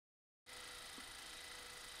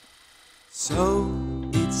So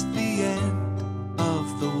it's the end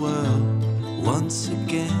of the world once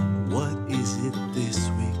again. What is it this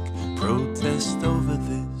week? Protest over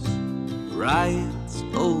this, riots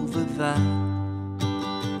over that.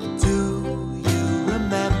 Do you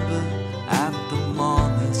remember at the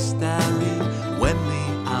monastery when the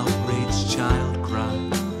outraged child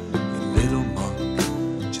cried and little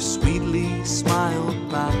monk just sweetly smiled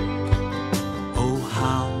back? Oh,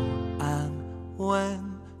 how and when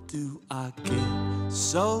do I get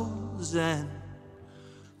so zen?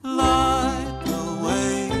 Light the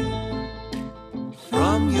way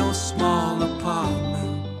from your small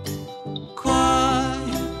apartment.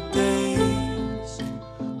 Quiet days,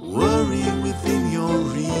 worry within your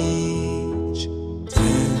reach.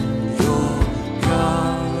 Tend your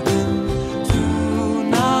garden, do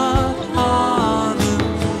not harden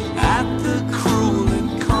at the cruel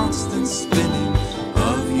and constant spinning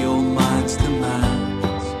of your mind's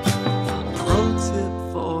demands. Pro tip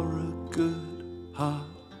for a good heart: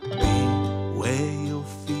 be where your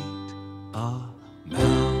feet are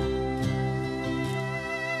now.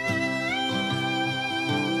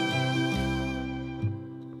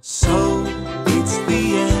 So it's the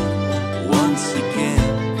end once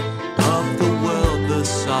again of the world. The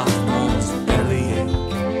sophomores bellyache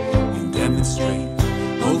and demonstrate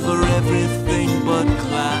over everything but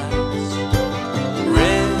class.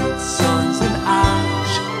 Red suns and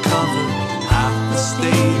ash cover half the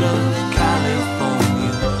state of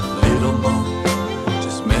California. Little monk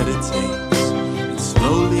just meditates and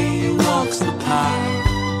slowly walks the path.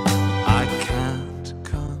 I can't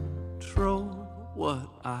control what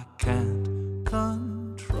I can't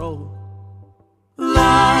control.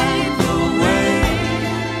 Light the way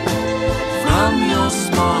from your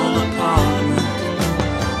small apartment.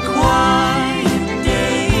 Quiet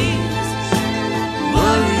days,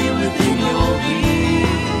 worry within your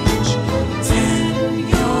reach. Tend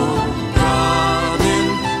your garden,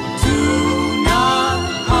 do not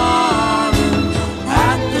harden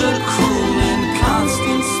at the cruel and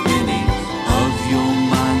constant spinning of your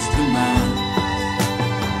mind's demands.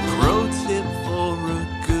 Pro tip for a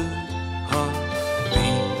good heart: be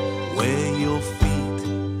where your feet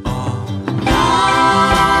are now.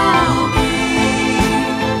 Be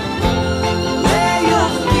where your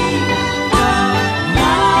feet are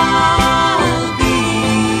now. Be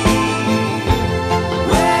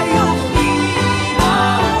where your feet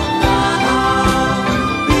are now.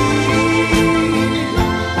 Be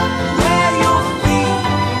where your feet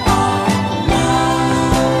are now.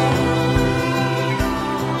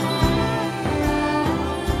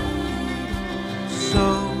 So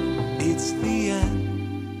it's the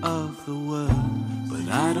end of the world, but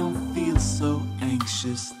I don't feel so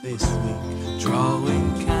anxious this week. Drawing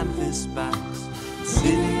canvas backs,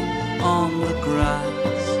 sitting on the grass.